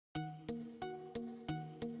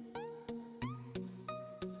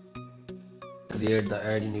create the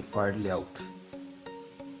add unified layout.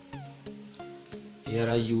 Here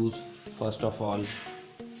I use, first of all,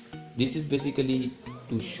 this is basically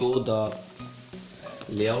to show the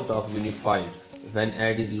layout of unified. When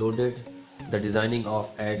add is loaded, the designing of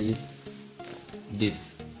add is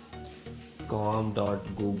this: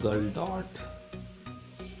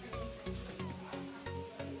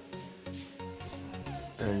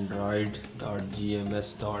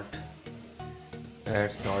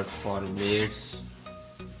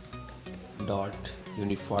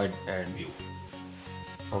 add view.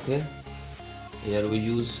 Okay, here we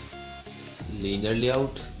use linear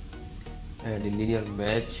layout, and in linear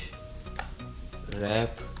match,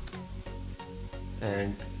 wrap,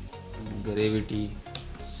 and gravity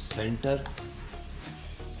center,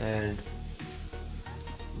 and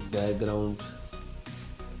background,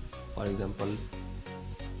 for example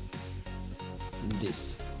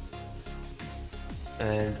this,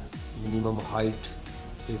 and minimum height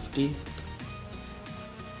 50,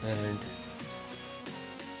 and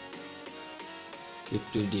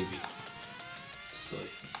 50 dB,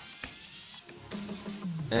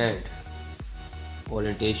 and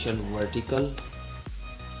orientation vertical,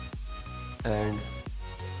 and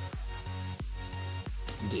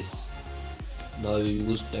this. Now we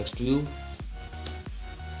use text view.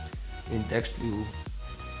 In text view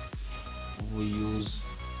we use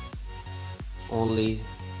only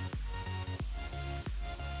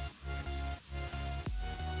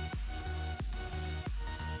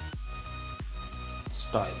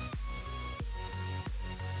style,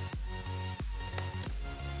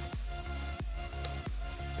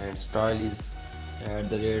 and style is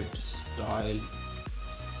 @style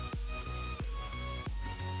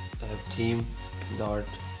theme dot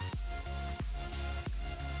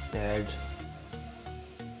add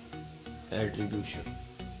attribution.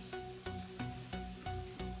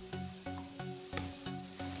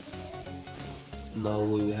 Now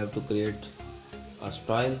we have to create a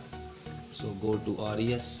style, so go to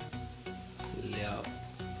res layout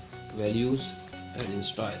values and in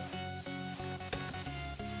style.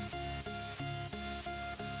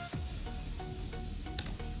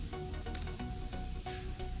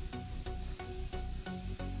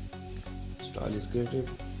 Style is created.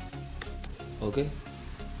 Okay,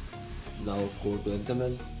 now go to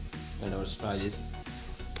XML and our style is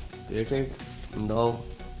created. Now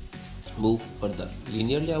move further,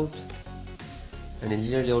 linear layout, and in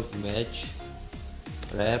linear layout match,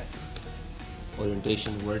 wrap,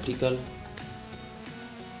 orientation vertical,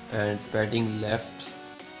 and padding left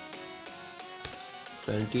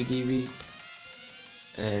 20 dB,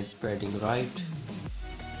 and padding right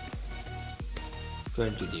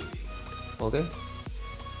 20 dB. Okay,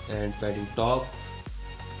 and padding top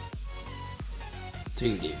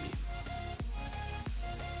 3 dB.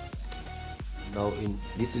 Now in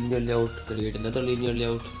this linear layout, create another linear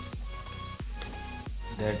layout,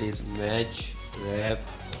 that is match, wrap,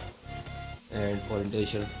 and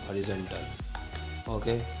orientation horizontal.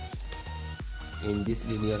 Okay, in this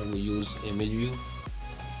linear we use image view,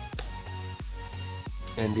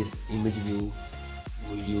 and this image view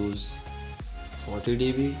we use 40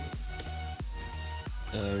 dB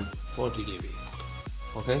and 40 dB.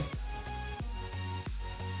 Okay,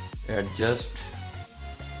 adjust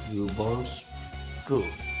view bounds true.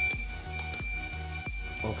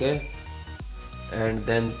 Okay, and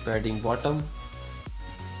then padding bottom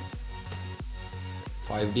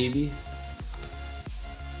 5 dB,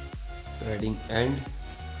 padding end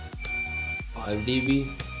 5 dB,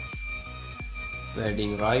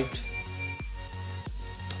 padding right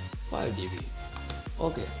 5 dB.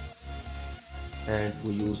 Okay, and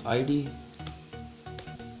we use ID,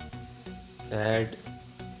 add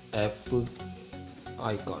app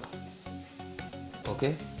icon.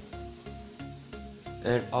 Okay,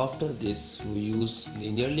 and after this we use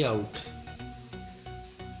linear layout,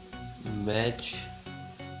 match,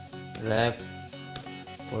 wrap,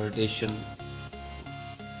 orientation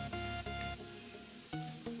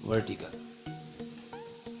vertical.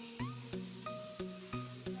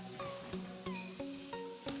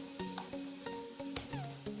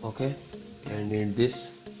 Okay, and in this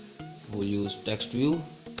we use text view,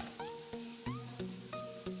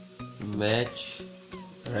 match,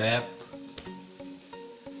 wrap,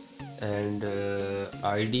 and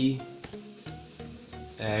ID,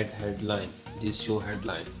 add headline, this show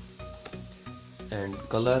headline, and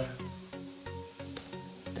color,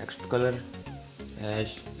 text color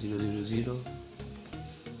 #000.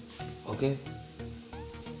 Okay,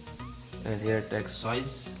 and here text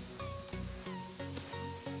size,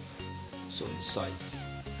 so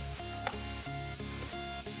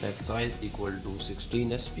text size equal to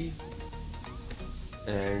 16 sp,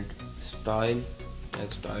 and style,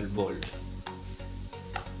 text style bold.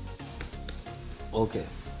 Okay,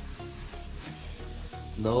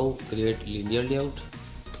 now create linear layout,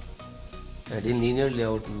 and in linear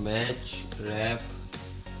layout match, wrap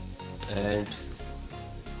and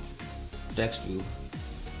text view.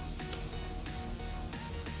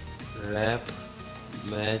 Wrap,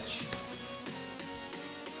 match,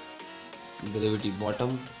 gravity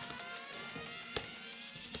bottom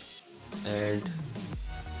and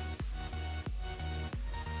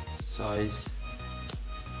size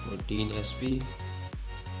 14 sp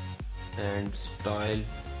and style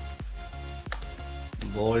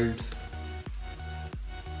bold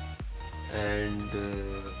and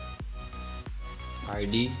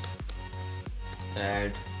ID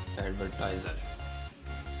add advertiser.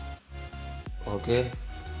 Okay,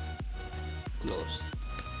 close.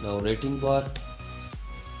 Now rating bar,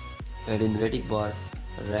 and in rating bar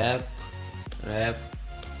wrap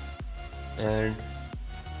and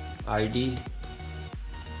ID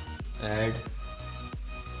add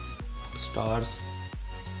stars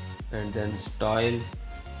and then style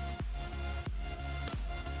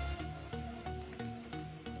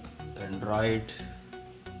and write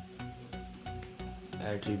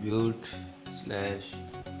attribute slash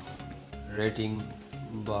rating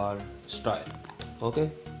bar style. Okay,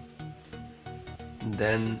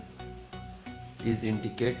 then is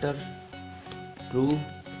indicator true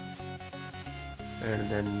and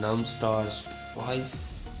then num stars 5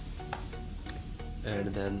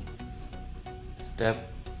 and then step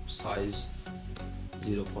size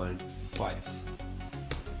 0.5.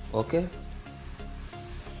 okay,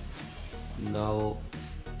 now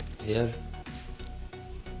here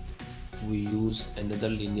we use another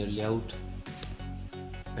linear layout,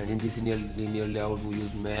 and in this linear layout we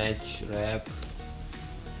use match, wrap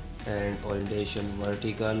and orientation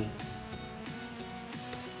vertical,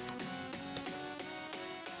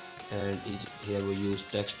 and here we use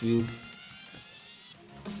text view.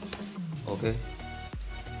 Okay,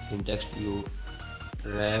 in text view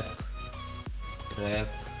wrap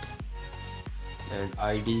and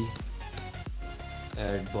ID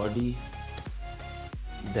add body,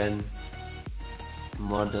 then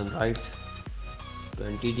margin right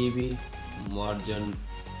 20 dB, margin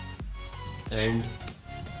end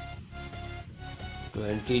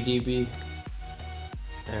 20 dB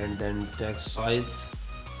and then text size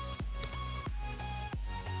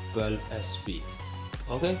 12 sp.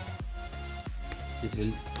 okay, this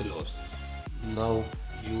will close. Now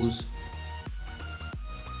use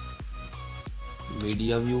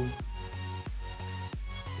media view.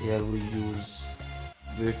 Here we use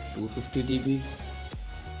width 250 dB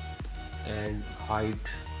and height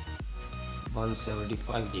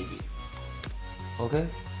 175 dB. okay,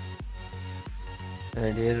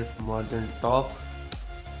 and here margin top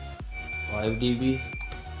 5 dB,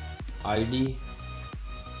 ID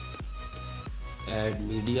add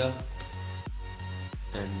media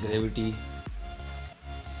and gravity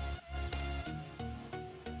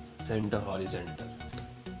center horizontal.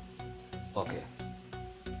 okay,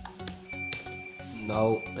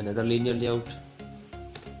 now another linear layout,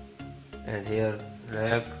 and here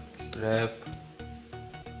wrap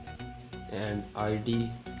and ID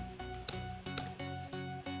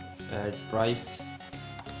add price,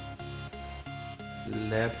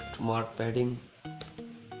 left mark padding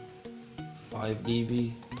 5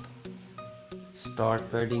 dB, start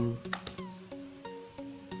padding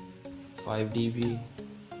 5 dB,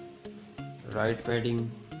 right padding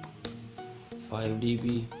 5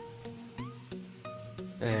 dB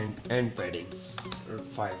and end padding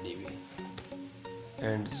 5 dB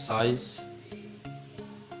and size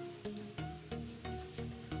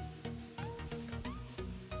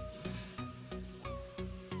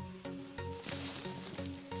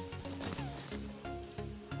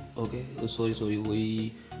okay, sorry,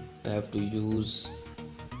 we have to use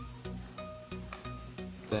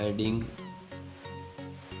padding.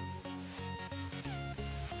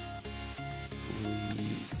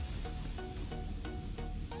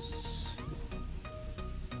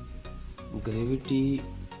 Gravity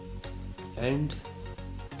and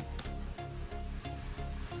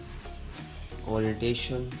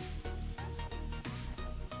orientation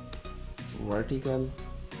vertical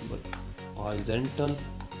but horizontal,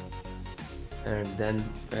 and then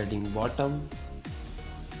padding bottom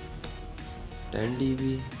 10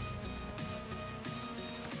 dB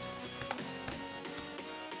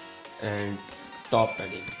and top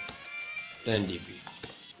padding 10 dB.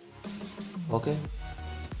 okay,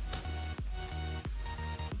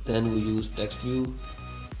 then we use text view,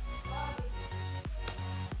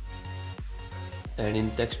 and in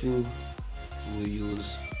text view we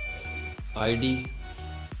use ID,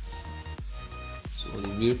 so the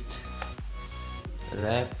width,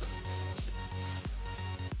 wrap,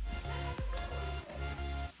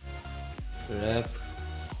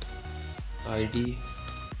 ID,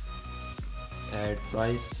 add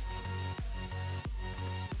price,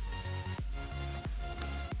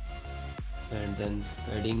 and then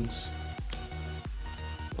headings,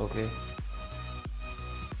 okay,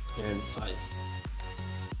 and size,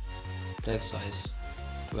 text size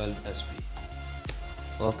 12 sp.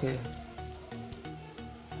 Okay,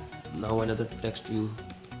 now another text view,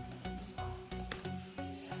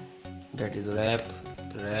 that is wrap,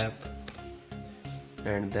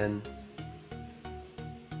 and then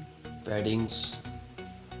paddings,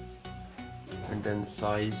 and then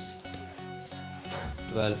size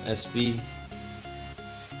 12 sp,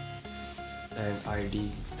 and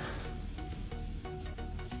ID,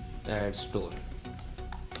 add store.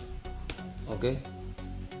 Okay,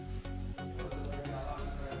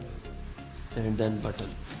 and then button,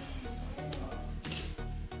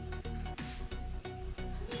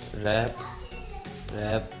 wrap,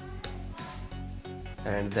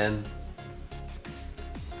 and then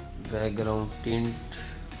background tint,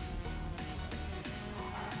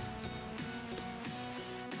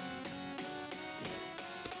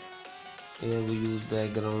 here we use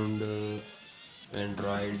background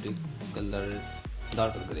Android color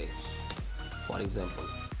darker gray for example,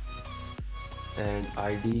 and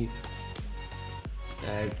ID,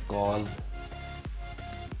 add call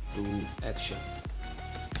to action,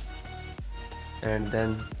 and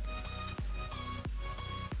then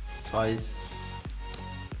size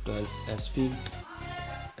 12 sp,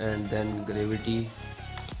 and then gravity,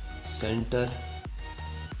 center,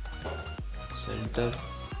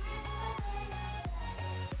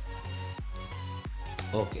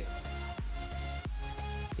 okay.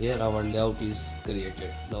 Here our layout is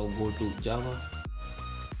created. Now go to Java